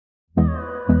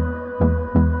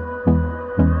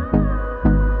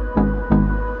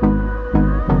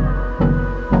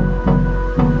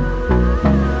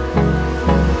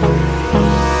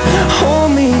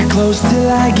close till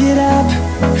I get up.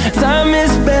 Time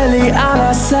is barely on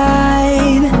our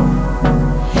side.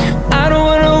 I don't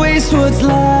wanna waste what's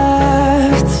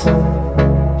left.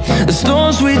 The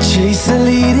storms we chase are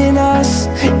leading us,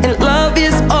 and love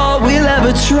is all we'll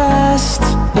ever trust.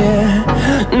 Yeah,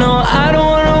 no, I don't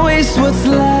wanna waste what's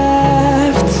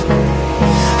left.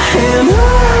 And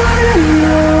on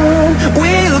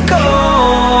we'll go,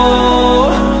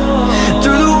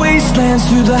 through the wastelands,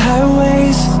 through the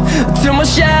highways, till my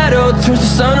shadow turns to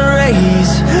sun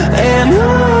rays. And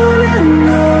on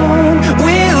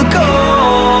we'll go,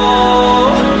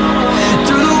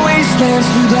 through the wastelands,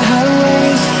 through the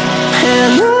highways,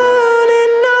 and on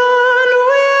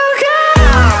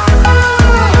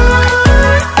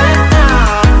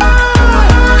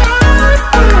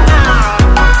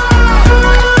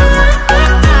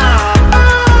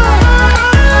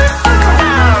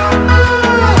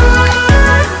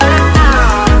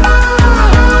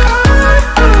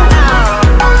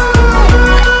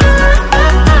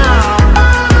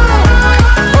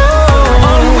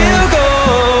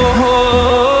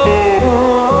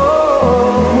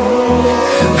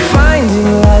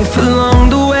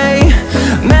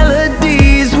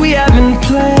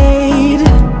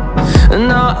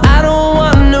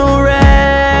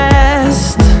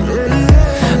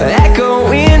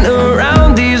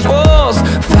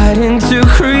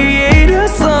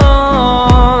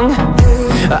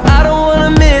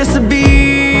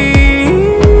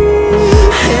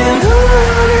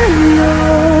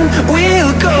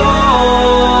we'll go.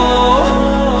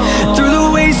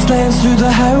 Through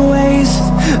the highways,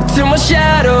 till my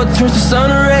shadow turns to sun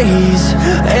rays.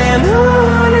 And